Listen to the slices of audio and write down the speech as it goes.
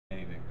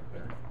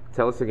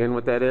Tell us again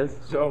what that is.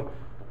 So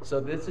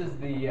this is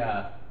the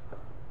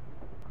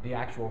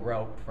actual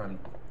rope from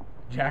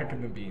Jack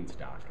and the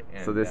Beanstalk.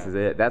 And, so this is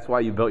it. That's why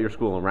you built your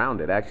school around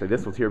it. Actually,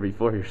 this was here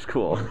before your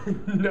school.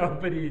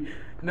 nobody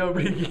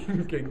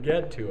can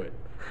get to it.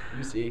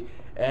 You see,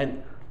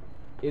 and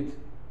it's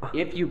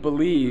if you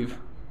believe,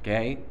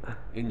 okay,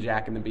 in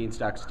Jack and the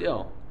Beanstalk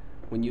still,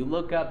 when you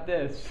look up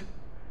this,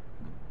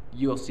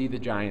 you'll see the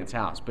giant's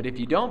house. But if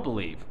you don't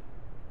believe,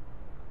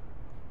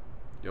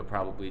 you'll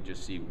probably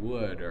just see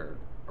wood or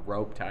a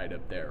rope tied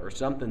up there or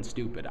something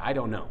stupid. I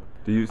don't know.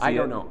 Do you see I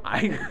don't know.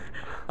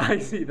 I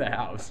see the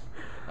house.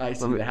 I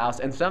see the house.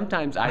 And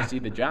sometimes I see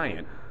the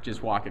giant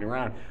just walking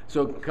around.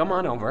 So come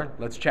on over.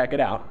 Let's check it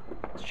out.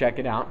 Let's check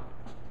it out.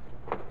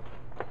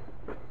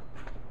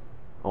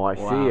 Oh, I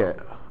see it.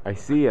 I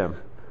see him.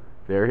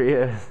 There he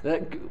is.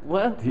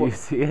 What? Do you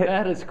see it?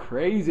 That is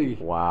crazy.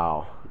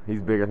 Wow. He's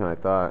bigger than I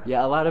thought.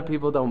 Yeah, a lot of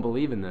people don't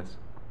believe in this.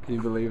 Can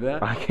you believe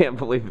that? I can't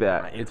believe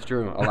that. It's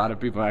true. A lot of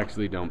people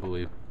actually don't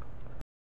believe.